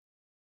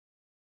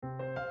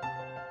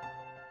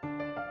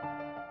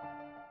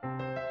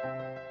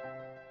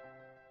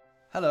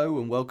Hello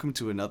and welcome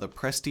to another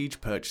Prestige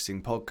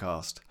Purchasing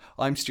podcast.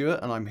 I'm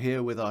Stuart and I'm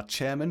here with our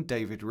chairman,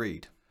 David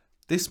Reed.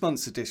 This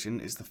month's edition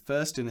is the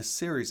first in a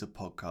series of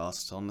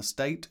podcasts on the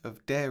state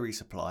of dairy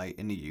supply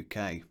in the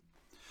UK.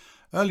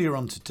 Earlier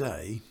on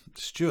today,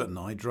 Stuart and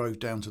I drove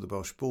down to the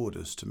Welsh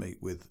borders to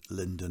meet with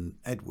Lyndon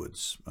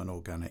Edwards, an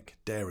organic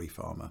dairy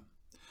farmer.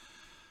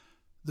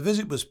 The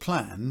visit was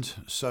planned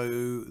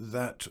so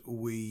that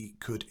we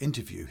could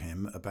interview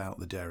him about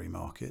the dairy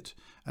market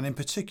and in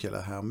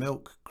particular how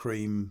milk,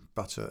 cream,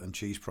 butter and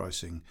cheese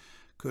pricing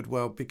could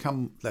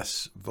become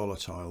less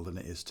volatile than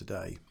it is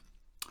today.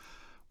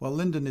 Well,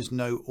 Lyndon is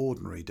no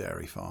ordinary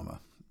dairy farmer.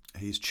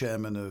 He's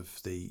chairman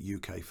of the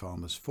UK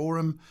Farmers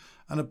Forum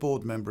and a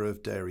board member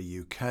of Dairy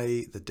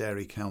UK, the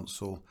Dairy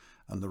Council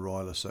and the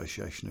Royal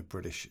Association of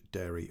British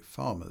Dairy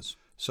Farmers.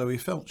 So we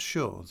felt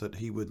sure that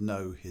he would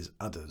know his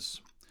udders.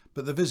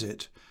 But the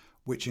visit,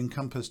 which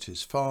encompassed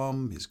his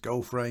farm, his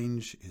golf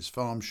range, his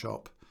farm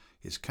shop,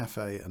 his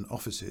cafe and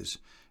offices,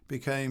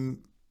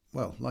 became,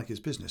 well, like his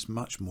business,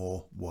 much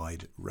more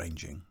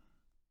wide-ranging.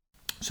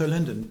 So,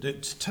 Lyndon,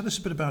 tell us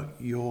a bit about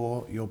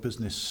your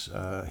business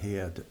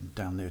here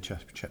down near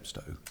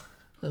Chepstow.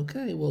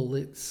 Okay, well,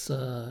 it's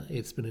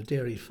been a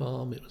dairy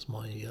farm. It was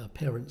my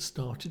parents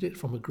started it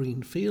from a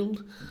green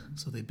field,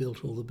 so they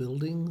built all the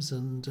buildings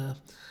and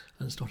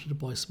started to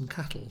buy some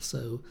cattle.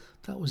 So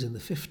that was in the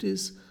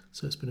 50s.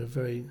 So it's been a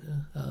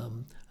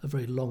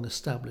very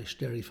long-established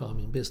dairy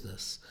farming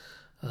business.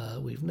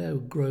 We've now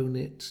grown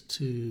it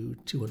to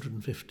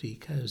 250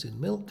 cows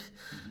in milk,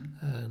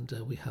 and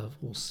we have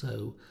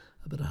also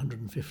about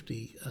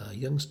 150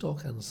 young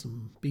stock and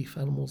some beef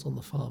animals on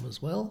the farm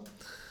as well.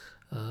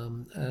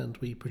 And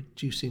we're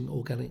producing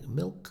organic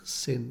milk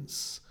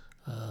since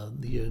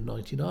the year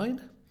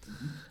 99,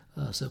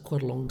 so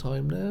quite a long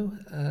time now.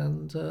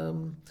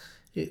 And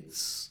it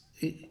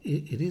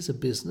is a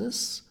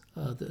business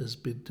that has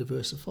been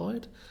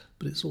diversified,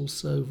 but it's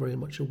also very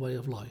much a way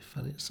of life,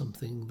 and it's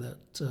something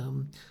that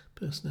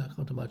personally I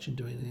can't imagine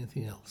doing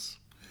anything else.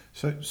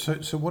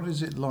 So what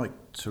is it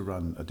like to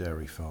run a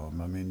dairy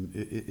farm? I mean,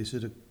 is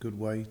it a good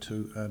way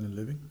to earn a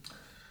living?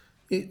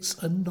 It's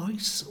a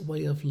nice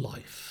way of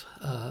life.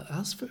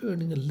 As for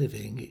earning a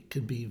living, it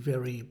can be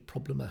very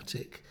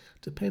problematic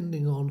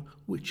depending on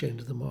which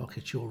end of the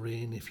market you're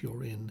in. If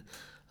you're in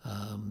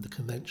the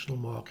conventional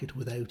market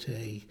without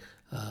a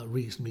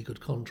reasonably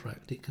good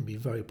contract, it can be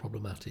very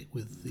problematic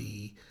with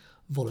the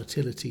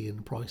volatility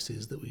in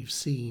prices that we've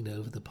seen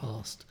over the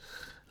past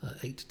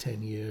 8 to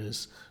 10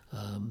 years.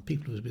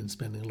 People who have been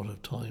spending a lot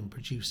of time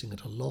producing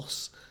at a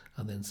loss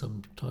and then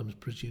sometimes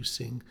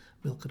producing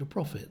milk at a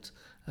profit.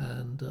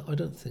 And I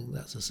don't think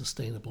that's a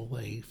sustainable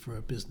way for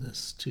a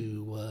business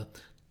to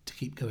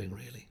keep going,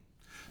 really.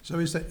 So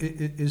is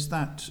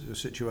that a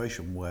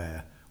situation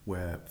where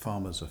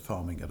farmers are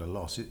farming at a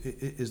loss?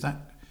 Is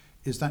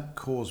that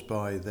caused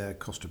by their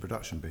cost of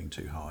production being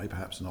too high,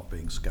 perhaps not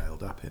being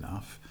scaled up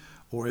enough,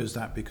 or is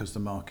that because the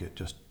market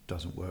just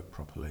doesn't work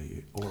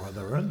properly, or are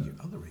there any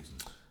other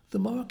reasons? The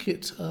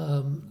market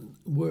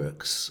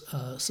works,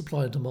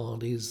 supply and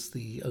demand is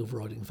the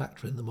overriding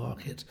factor in the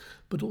market,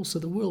 but also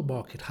the world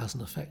market has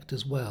an effect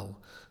as well.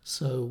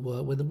 So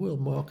when the world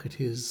market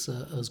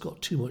has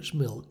got too much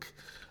milk,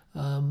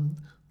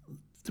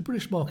 the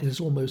British market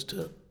is almost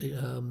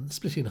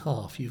split in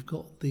half. You've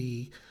got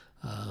the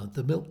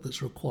milk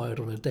that's required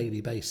on a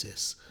daily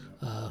basis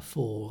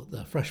for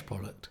the fresh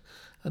product.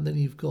 And then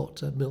you've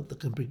got milk that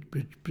can be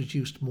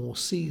produced more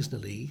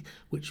seasonally,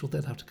 which will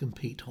then have to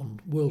compete on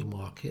world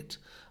market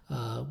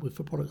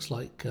for products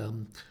like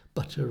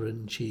butter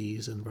and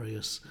cheese and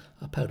various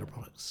powder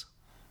products.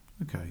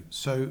 Okay,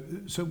 so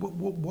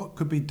what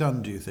could be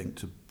done, do you think,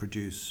 to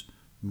produce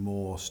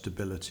more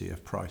stability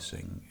of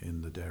pricing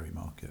in the dairy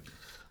market?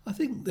 I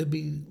think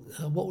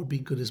what would be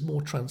good is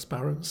more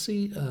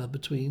transparency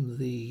between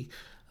the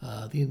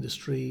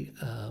industry,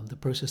 the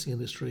processing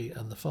industry,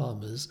 and the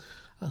farmers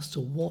as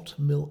to what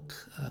milk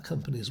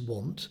companies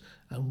want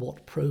and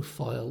what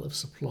profile of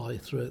supply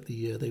throughout the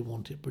year they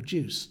want it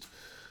produced.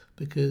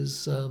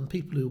 Because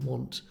people who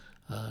want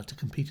to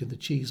compete in the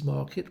cheese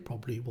market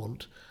probably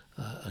want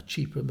a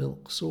cheaper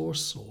milk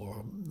source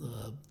or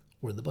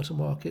in the butter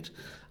market,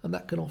 and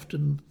that can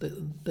often,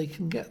 they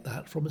can get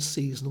that from a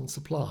seasonal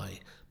supply,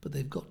 but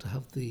they've got to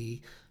have the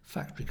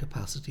factory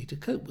capacity to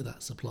cope with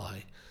that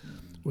supply.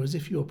 Whereas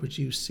if you're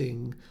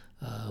producing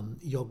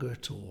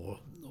yogurt or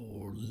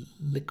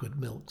liquid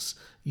milks,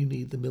 you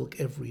need the milk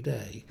every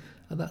day,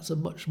 and that's a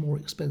much more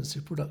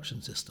expensive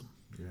production system.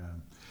 Yeah.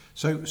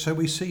 So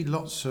we see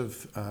lots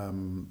of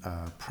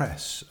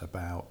press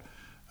about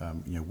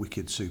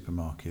wicked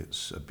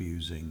supermarkets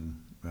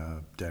abusing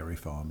dairy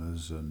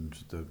farmers and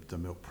the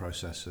milk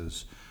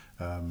processors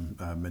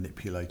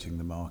manipulating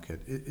the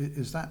market.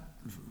 Is that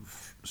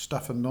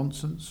stuff and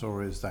nonsense,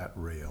 or is that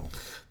real?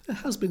 There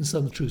has been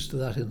some truth to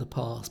that in the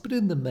past, but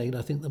in the main,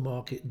 I think the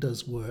market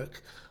does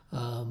work.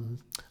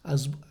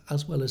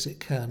 as well as it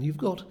can. You've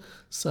got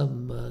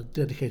some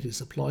dedicated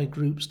supply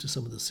groups to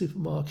some of the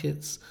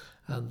supermarkets,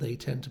 and they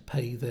tend to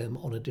pay them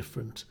on a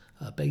different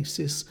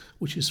basis,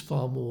 which is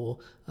far more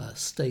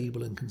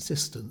stable and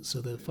consistent,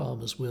 so the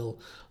farmers will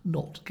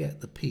not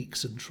get the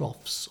peaks and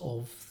troughs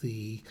of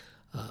the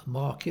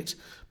market.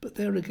 But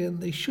there again,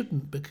 they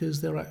shouldn't,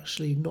 because they're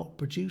actually not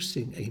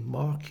producing a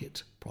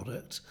market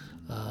product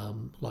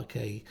like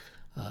a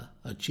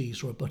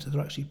cheese or a butter.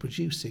 They're actually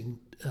producing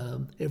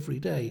every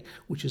day,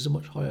 which is a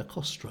much higher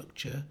cost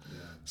structure.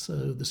 So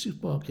the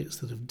supermarkets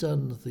that have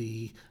done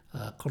the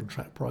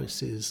contract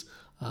prices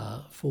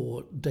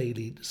for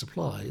daily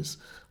supplies,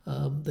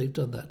 they've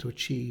done that to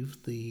achieve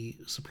the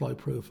supply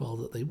profile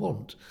that they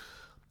want.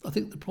 I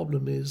think the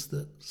problem is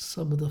that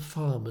some of the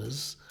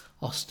farmers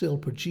are still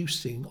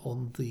producing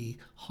on the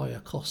higher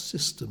cost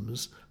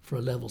systems for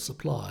a level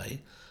supply,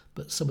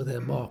 but some of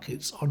their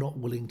markets are not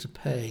willing to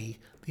pay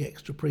the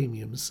extra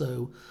premium.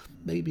 So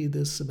maybe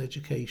there's some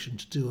education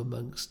to do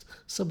amongst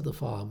some of the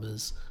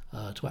farmers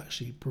to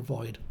actually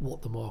provide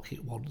what the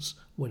market wants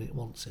when it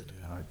wants it.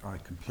 Yeah, I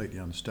completely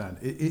understand.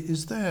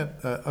 Is there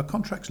are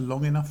contracts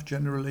long enough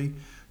generally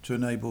to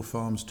enable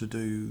farms to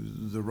do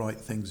the right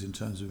things in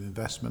terms of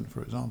investment,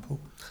 for example?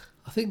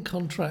 I think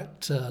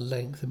contract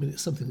length, I mean,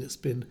 it's something that's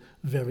been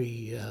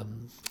very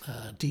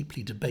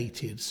deeply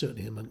debated,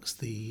 certainly amongst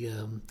the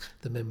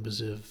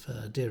members of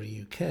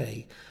Dairy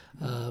UK,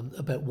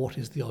 about what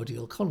is the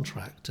ideal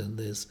contract, and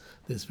there's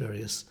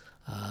various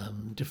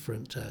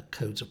different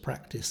codes of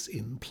practice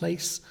in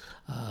place,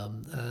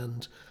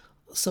 and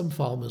some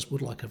farmers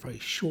would like a very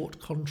short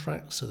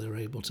contract so they're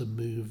able to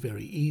move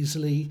very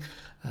easily,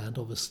 and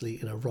obviously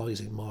in a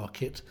rising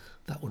market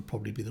that would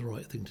probably be the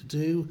right thing to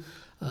do.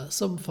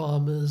 Some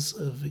farmers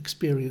have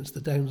experienced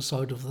the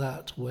downside of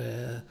that,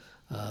 where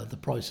the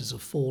prices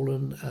have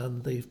fallen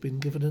and they've been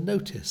given a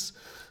notice.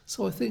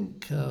 So I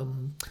think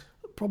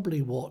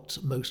probably what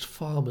most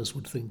farmers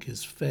would think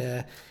is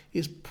fair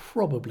is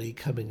probably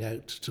coming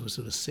out to a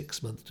sort of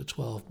 6 month to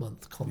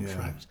 12-month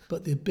contract. Yeah.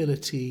 But the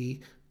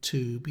ability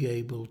to be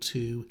able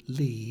to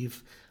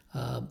leave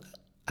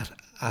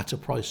at a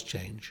price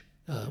change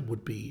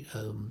would be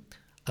an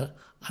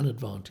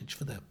advantage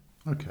for them.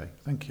 Okay,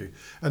 thank you.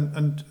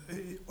 And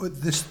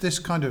this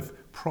kind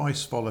of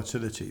price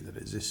volatility that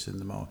exists in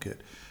the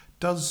market,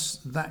 does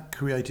that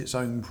create its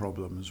own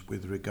problems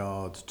with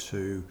regard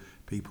to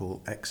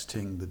people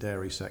exiting the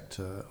dairy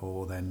sector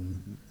or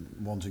then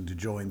wanting to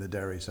join the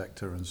dairy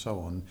sector and so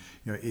on?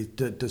 You know,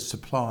 does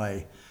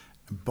supply,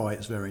 by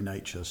its very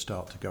nature,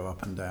 start to go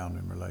up and down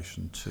in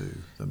relation to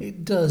the price?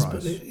 It does,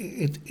 but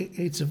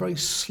it's a very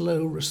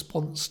slow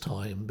response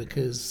time,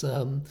 because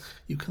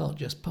you can't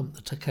just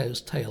pump the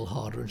cow's tail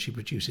harder and she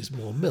produces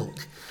more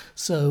milk.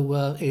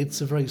 So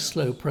it's a very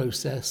slow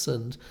process,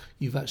 and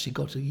you've actually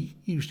got to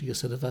usually a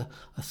sort of a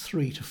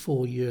 3 to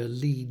 4 year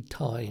lead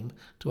time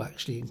to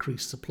actually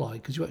increase supply,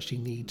 because you actually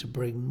need to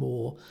bring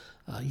more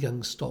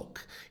young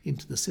stock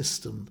into the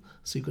system.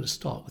 So you've got to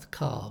start with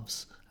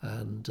calves.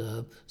 And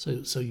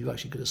so you've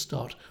actually got to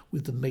start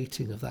with the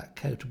mating of that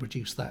cow to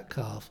produce that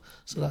calf.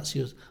 So that's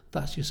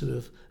your sort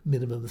of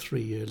minimum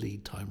 3 year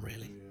lead time,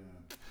 really.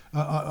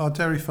 Yeah. Are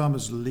dairy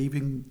farmers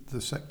leaving the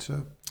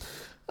sector?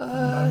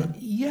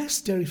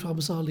 Yes, dairy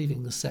farmers are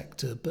leaving the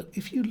sector, but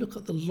if you look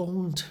at the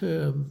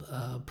long-term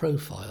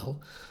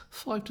profile,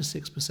 5 to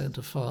 6%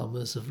 of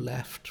farmers have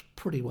left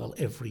pretty well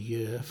every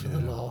year for the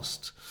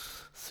last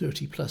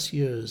 30 plus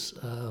years.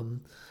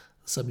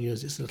 Some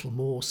years it's a little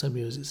more, some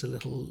years it's a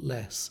little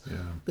less. Yeah.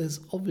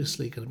 There's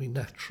obviously going to be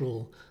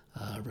natural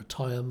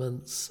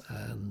retirements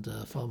and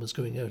farmers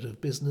going out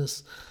of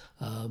business,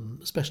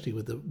 especially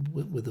with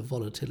the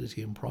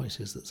volatility in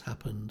prices that's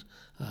happened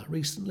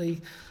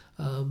recently.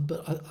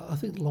 But I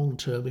think long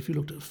term, if you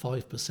looked at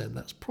 5%,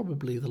 that's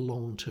probably the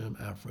long term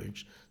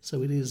average.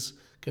 So it is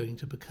going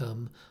to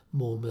become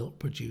more milk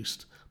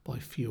produced by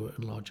fewer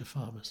and larger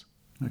farmers.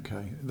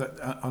 Okay,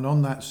 and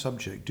on that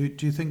subject, do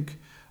you think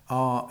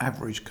our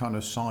average kind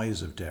of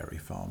size of dairy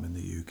farm in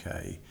the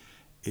UK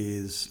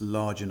is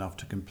large enough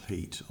to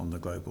compete on the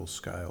global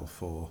scale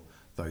for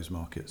those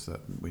markets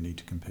that we need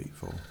to compete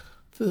for?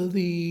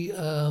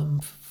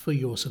 For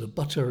your sort of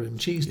butter and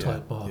cheese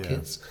type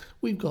markets,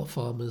 we've got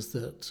farmers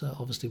that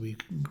obviously we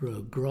can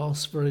grow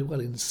grass very well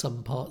in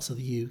some parts of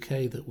the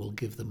UK that will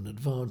give them an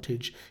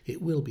advantage.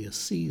 It will be a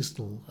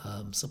seasonal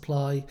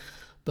supply,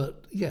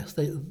 but yes,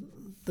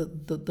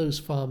 those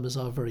farmers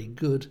are very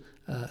good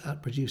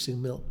at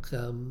producing milk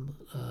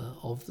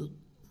of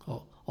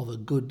a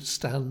good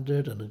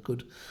standard and a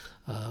good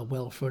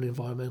welfare and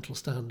environmental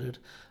standard,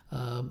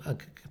 and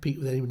can compete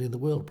with anyone in the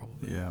world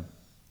probably. Yeah.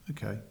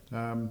 Okay.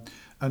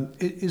 And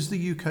is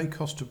the UK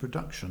cost of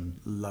production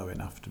low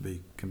enough to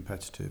be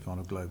competitive on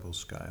a global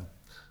scale?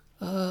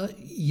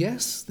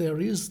 Yes,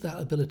 there is that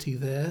ability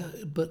there,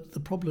 but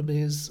the problem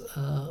is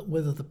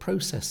whether the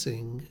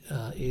processing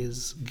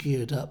is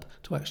geared up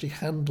to actually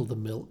handle the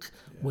milk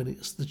when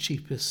it's the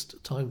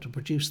cheapest time to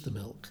produce the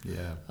milk.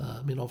 Yeah.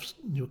 I mean,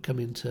 often you come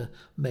into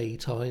May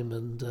time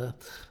and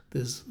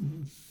there's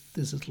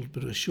there's a little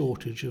bit of a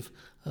shortage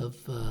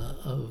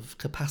of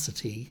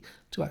capacity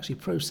to actually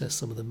process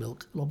some of the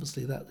milk, and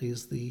obviously that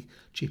is the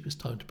cheapest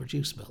time to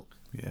produce milk.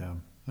 Yeah,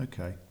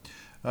 okay.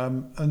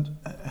 And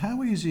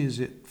how easy is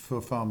it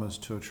for farmers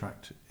to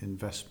attract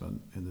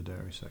investment in the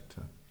dairy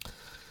sector?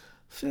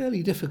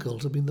 Fairly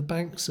difficult. I mean, the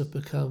banks have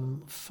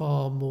become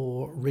far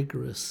more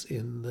rigorous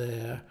in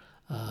their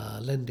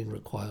lending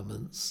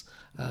requirements,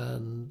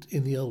 and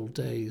in the old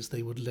days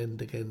they would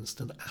lend against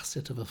an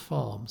asset of a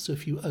farm. So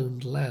if you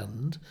owned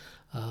land,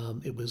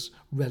 it was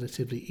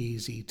relatively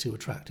easy to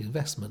attract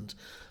investment.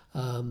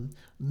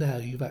 Now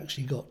you've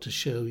actually got to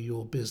show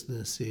your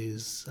business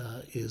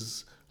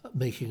is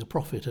making a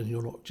profit and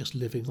you're not just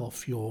living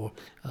off your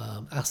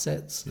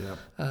assets. Yeah.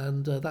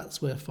 And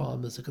that's where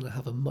farmers are going to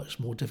have a much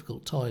more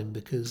difficult time,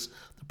 because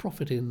the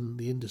profit in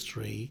the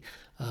industry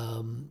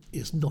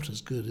is not as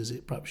good as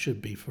it perhaps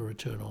should be for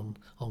return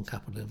on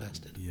capital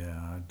invested.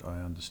 Yeah, I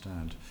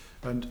understand.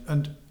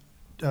 And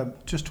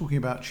just talking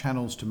about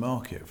channels to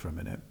market for a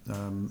minute,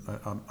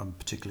 I'm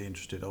particularly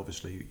interested.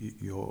 Obviously,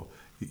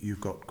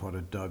 you've got quite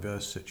a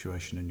diverse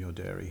situation in your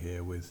dairy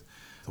here with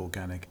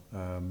organic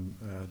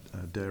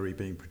dairy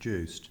being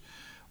produced.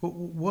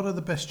 What are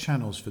the best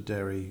channels for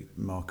dairy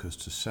markers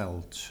to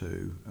sell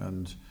to,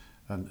 and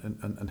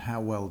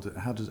how well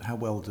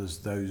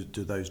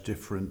do those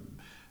different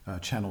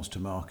channels to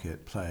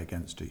market play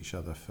against each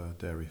other for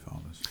dairy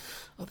farmers?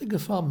 I think a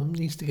farmer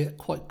needs to get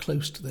quite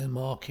close to their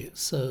market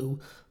so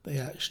they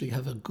actually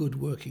have a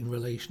good working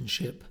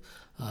relationship.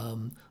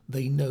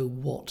 They know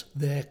what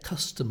their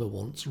customer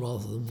wants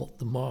rather than what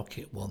the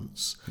market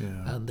wants,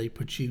 and they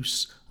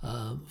produce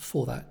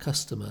for that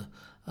customer.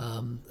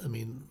 I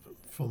mean,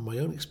 from my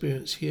own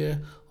experience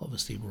here,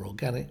 obviously we're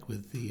organic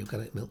with the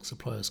Organic Milk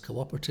Suppliers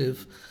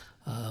Cooperative,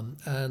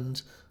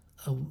 and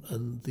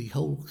the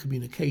whole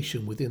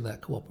communication within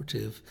that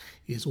cooperative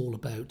is all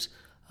about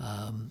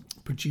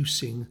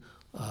producing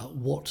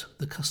what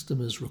the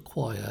customers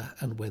require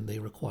and when they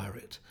require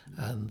it,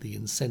 and the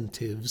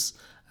incentives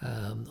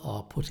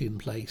are put in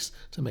place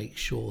to make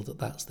sure that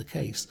that's the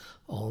case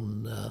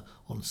on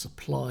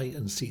supply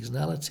and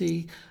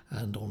seasonality,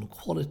 and on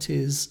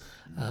qualities,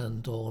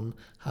 and on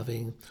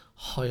having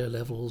higher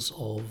levels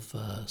of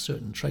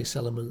certain trace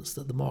elements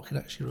that the market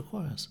actually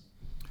requires.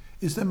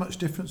 Is there much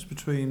difference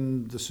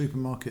between the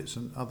supermarkets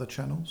and other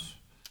channels?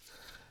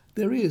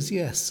 There is,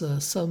 yes.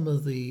 Some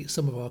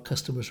of our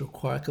customers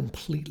require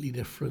completely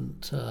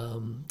different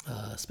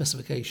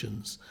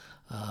specifications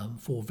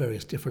for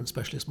various different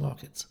specialist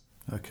markets.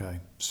 Okay,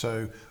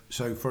 so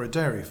for a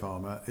dairy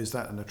farmer, is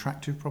that an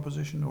attractive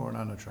proposition or an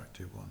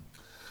unattractive one?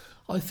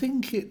 I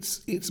think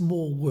it's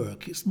more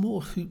work. It's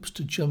more hoops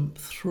to jump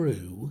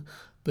through,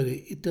 but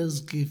it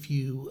does give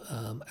you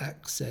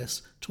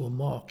access to a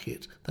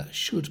market that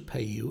should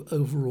pay you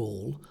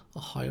overall a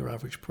higher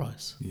average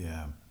price.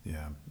 Yeah,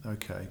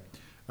 okay.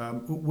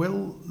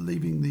 Will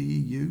leaving the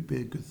EU be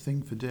a good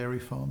thing for dairy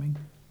farming?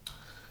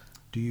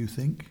 Do you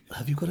think?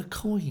 Have you got a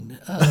coin?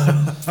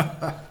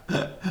 I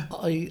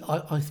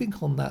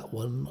think on that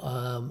one,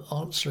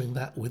 answering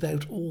that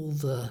without all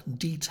the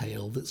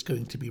detail that's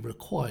going to be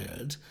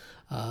required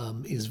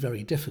is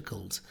very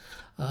difficult.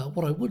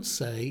 What I would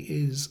say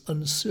is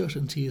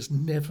uncertainty is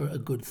never a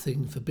good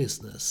thing for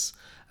business,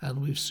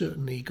 and we've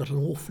certainly got an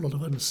awful lot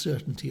of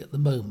uncertainty at the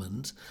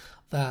moment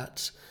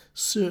that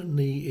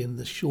certainly in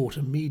the short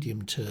and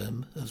medium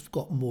term has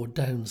got more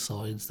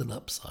downsides than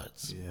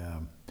upsides. Yeah.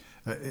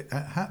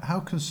 How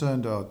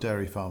concerned are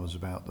dairy farmers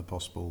about the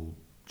possible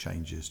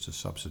changes to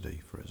subsidy,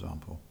 for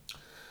example?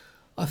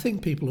 I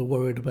think people are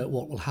worried about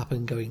what will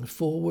happen going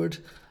forward.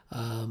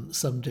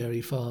 Some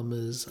dairy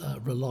farmers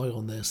rely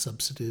on their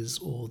subsidies,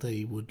 or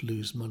they would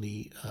lose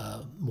money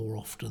more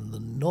often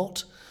than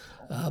not.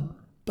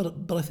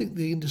 But I think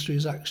the industry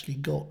has actually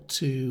got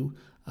to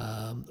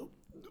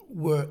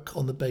work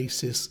on the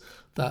basis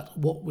that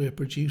what we're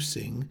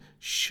producing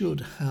should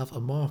have a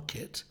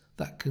market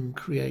that can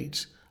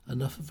create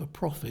enough of a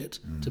profit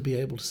to be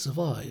able to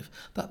survive.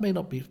 That may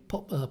not be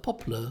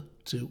popular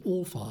to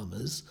all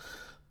farmers,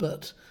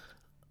 but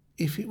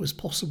if it was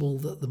possible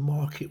that the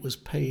market was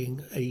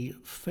paying a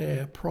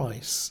fair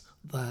price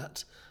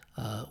that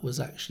was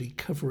actually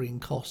covering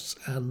costs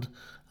and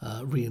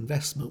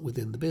reinvestment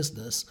within the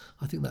business,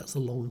 I think that's the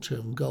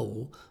long-term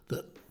goal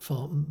that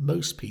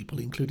most people,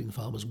 including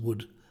farmers,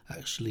 would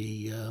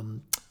actually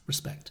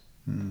respect.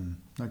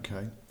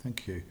 Okay,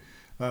 thank you.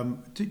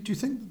 Do you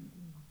think,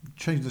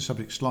 changing the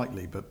subject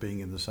slightly but being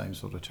in the same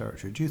sort of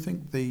territory, do you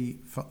think the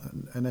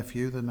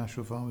NFU, the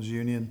National Farmers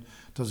Union,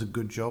 does a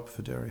good job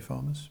for dairy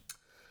farmers?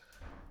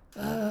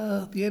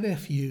 The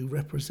NFU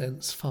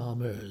represents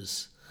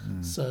farmers,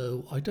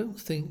 so I don't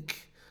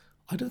think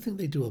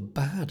they do a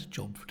bad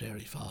job for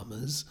dairy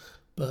farmers.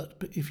 But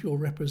if you're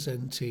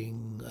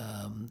representing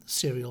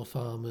cereal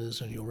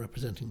farmers and you're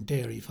representing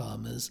dairy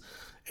farmers,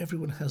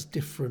 everyone has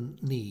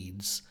different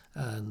needs,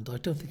 and I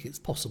don't think it's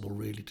possible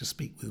really to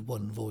speak with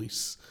one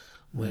voice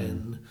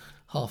when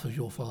half of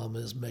your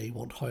farmers may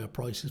want higher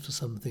prices for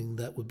something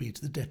that would be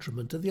to the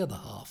detriment of the other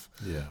half.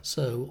 Yeah.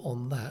 So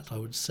on that, I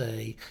would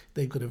say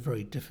they've got a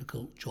very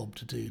difficult job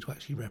to do to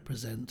actually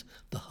represent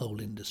the whole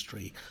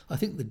industry. I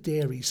think the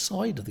dairy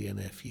side of the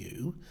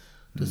NFU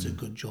does a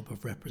good job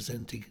of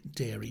representing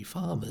dairy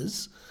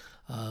farmers,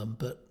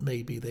 but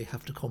maybe they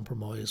have to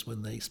compromise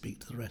when they speak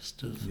to the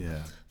rest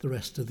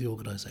of the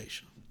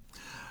organisation.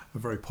 A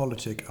very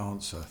politic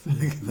answer.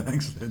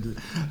 Thanks, Lyndon.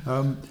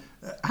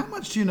 How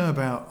much do you know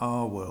about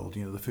our world,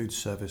 the food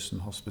service and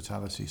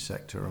hospitality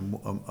sector, and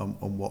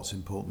what's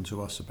important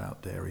to us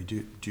about dairy?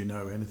 Do you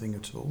know anything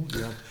at all? Do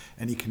you have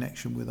any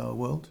connection with our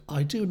world?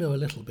 I do know a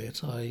little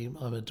bit. I'm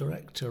a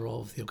director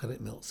of the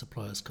Organic Milk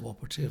Suppliers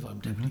Cooperative. I'm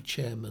deputy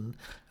chairman,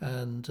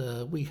 and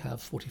we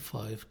have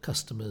 45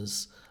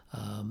 customers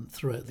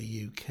throughout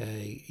the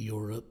UK,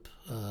 Europe,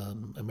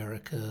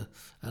 America,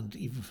 and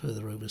even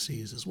further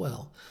overseas as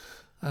well.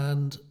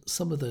 And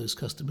some of those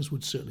customers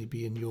would certainly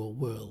be in your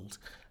world.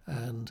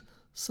 And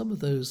some of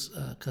those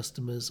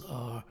customers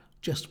are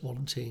just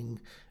wanting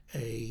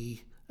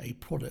a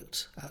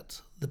product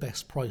at the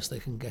best price they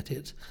can get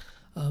it.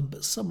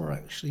 But some are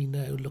actually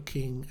now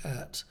looking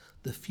at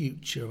the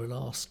future and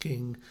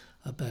asking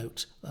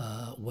about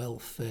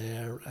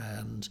welfare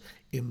and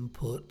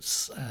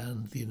inputs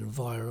and the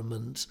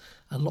environment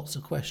and lots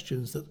of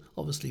questions that,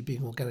 obviously,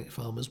 being organic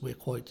farmers, we're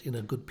quite in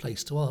a good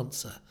place to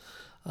answer.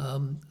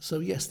 So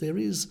yes, there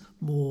is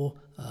more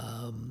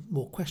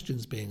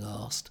questions being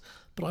asked,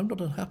 but I'm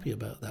not unhappy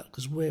about that,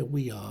 because where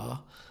we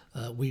are,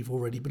 we've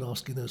already been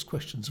asking those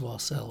questions of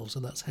ourselves,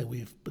 and that's how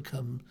we've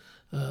become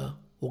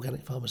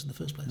organic farmers in the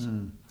first place.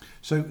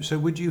 So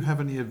would you have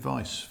any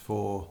advice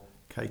for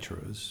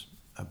caterers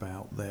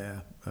about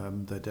their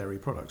dairy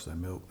products, their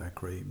milk, their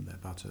cream, their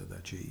butter,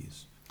 their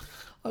cheese?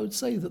 I would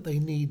say that they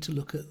need to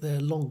look at their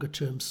longer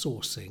term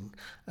sourcing,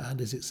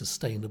 and is it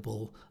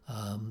sustainable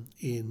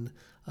in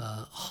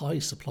high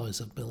supplies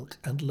of milk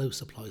and low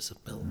supplies of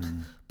milk,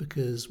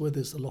 because where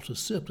there's a lot of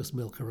surplus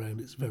milk around,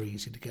 it's very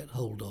easy to get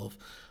hold of.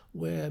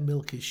 Where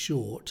milk is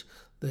short,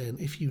 then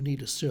if you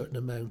need a certain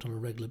amount on a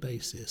regular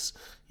basis,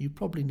 you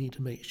probably need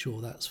to make sure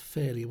that's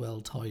fairly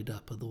well tied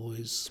up,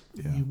 otherwise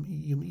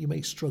you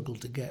may struggle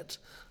to get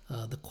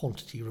the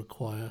quantity you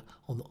require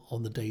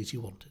on the days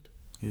you want it.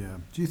 Yeah.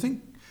 Do you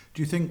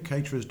think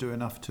caterers do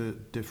enough to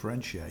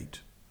differentiate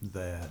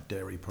their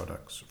dairy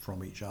products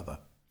from each other?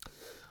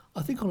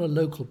 I think on a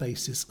local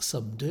basis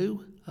some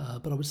do,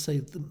 but I would say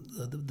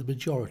the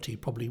majority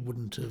probably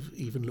wouldn't have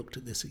even looked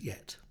at this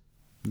yet.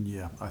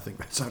 Yeah, I think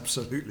that's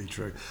absolutely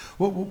true.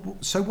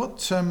 So what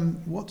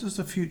does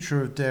the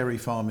future of dairy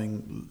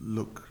farming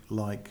look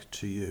like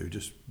to you?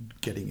 Just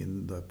getting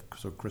in the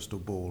sort of crystal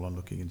ball and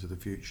looking into the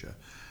future,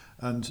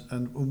 and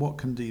what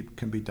can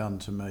be done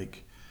to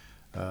make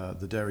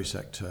the dairy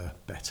sector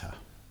better,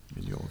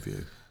 in your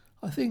view?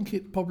 I think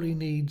it probably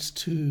needs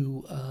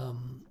to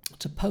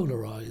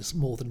polarise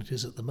more than it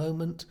is at the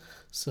moment.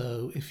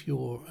 So if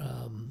you're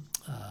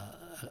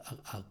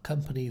a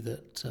company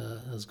that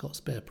has got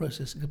spare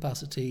processing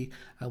capacity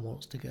and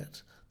wants to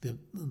get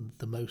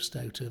the most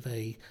out of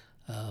a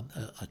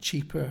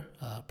cheaper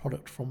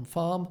product from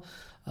farm,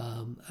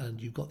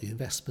 and you've got the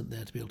investment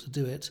there to be able to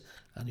do it,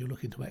 and you're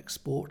looking to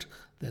export,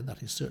 then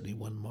that is certainly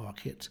one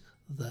market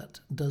that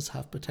does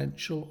have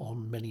potential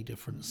on many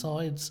different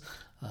sides.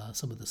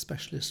 Some of the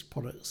specialist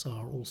products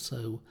are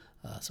also,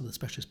 some of the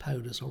specialist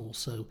powders are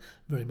also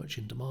very much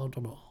in demand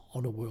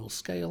on a world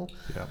scale.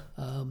 Yeah.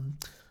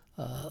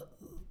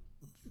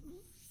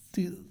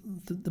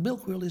 The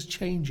milk world is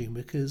changing,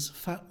 because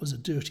fat was a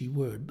dirty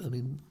word. I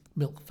mean,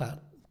 milk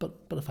fat,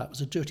 but butterfat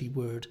was a dirty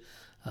word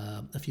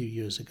a few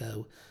years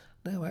ago.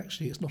 Now,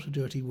 actually, it's not a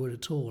dirty word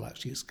at all.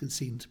 Actually, it's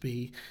seen to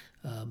be,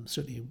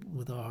 certainly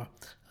with our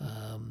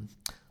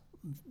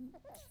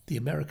the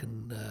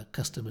American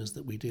customers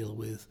that we deal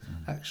with,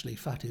 actually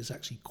fat is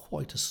actually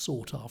quite a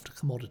sought after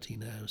commodity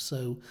now.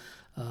 So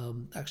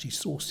actually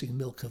sourcing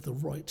milk of the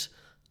right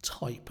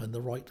type and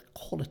the right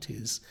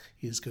qualities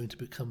is going to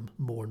become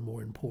more and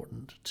more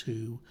important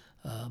to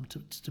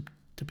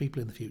people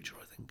in the future,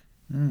 I think.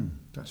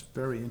 That's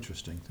very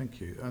interesting.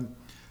 Thank you.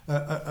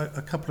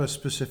 A couple of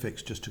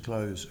specifics just to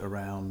close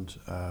around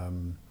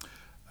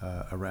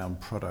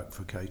product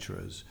for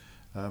caterers.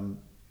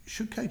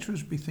 Should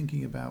caterers be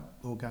thinking about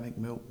organic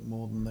milk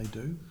more than they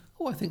do?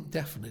 Oh, I think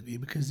definitely,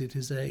 because it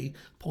is a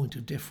point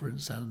of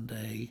difference and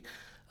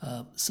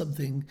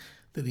something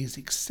that is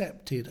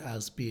accepted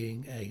as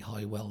being a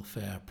high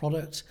welfare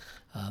product.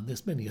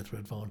 There's many other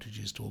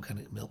advantages to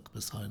organic milk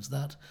besides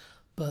that,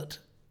 but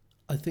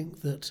I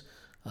think that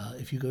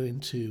if you go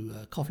into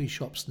coffee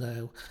shops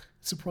now,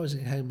 it's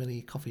surprising how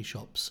many coffee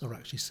shops are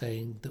actually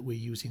saying that we're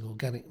using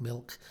organic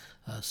milk.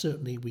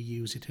 Certainly we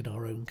use it in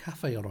our own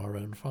cafe or our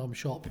own farm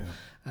shop,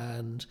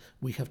 and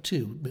we have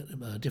two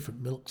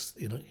different milks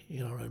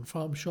in our own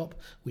farm shop.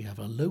 We have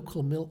a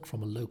local milk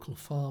from a local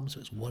farm, so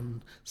it's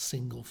one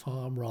single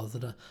farm rather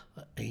than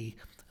a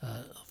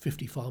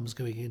 50 farms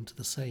going into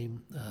the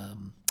same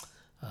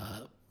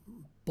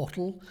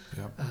bottle,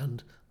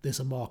 and there's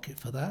a market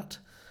for that.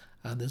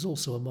 And there's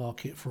also a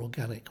market for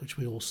organic, which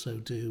we also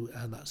do,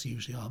 and that's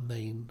usually our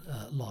main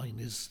line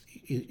is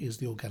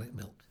the organic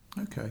milk.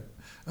 Okay,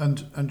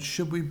 and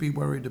should we be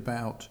worried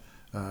about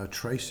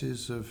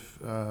traces of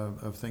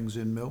things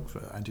in milk,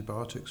 for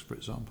antibiotics, for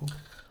example?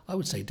 I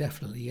would say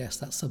definitely yes.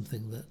 That's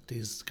something that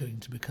is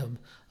going to become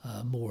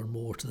more and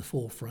more to the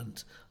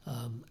forefront.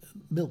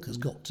 Milk has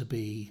got to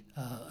be,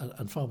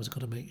 and farmers have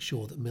got to make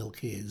sure that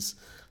milk is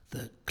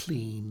the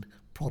clean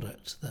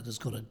product that has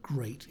got a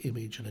great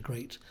image and a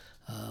great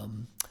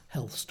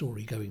health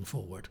story going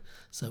forward.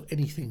 So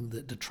anything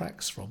that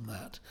detracts from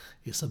that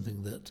is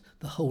something that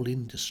the whole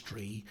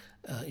industry,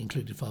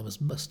 including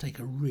farmers, must take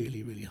a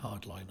really, really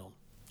hard line on.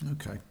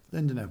 Okay.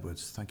 Lyndon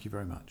Edwards, thank you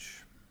very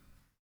much.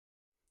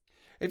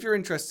 If you're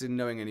interested in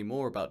knowing any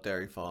more about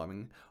dairy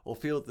farming or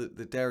feel that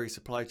the dairy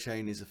supply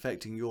chain is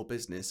affecting your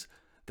business,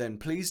 then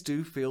please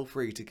do feel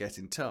free to get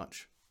in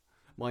touch.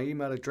 My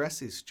email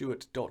address is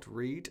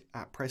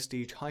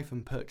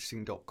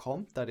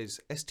stuart.read@prestige-purchasing.com. That is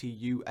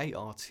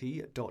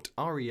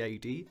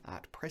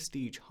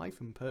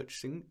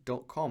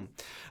stuart.read@prestige-purchasing.com.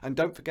 And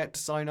don't forget to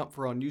sign up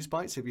for our news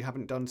bites if you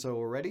haven't done so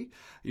already.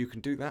 You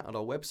can do that at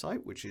our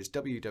website, which is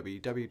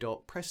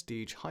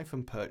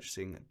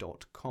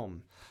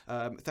www.prestige-purchasing.com.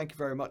 Thank you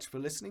very much for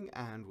listening,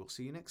 and we'll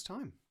see you next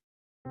time.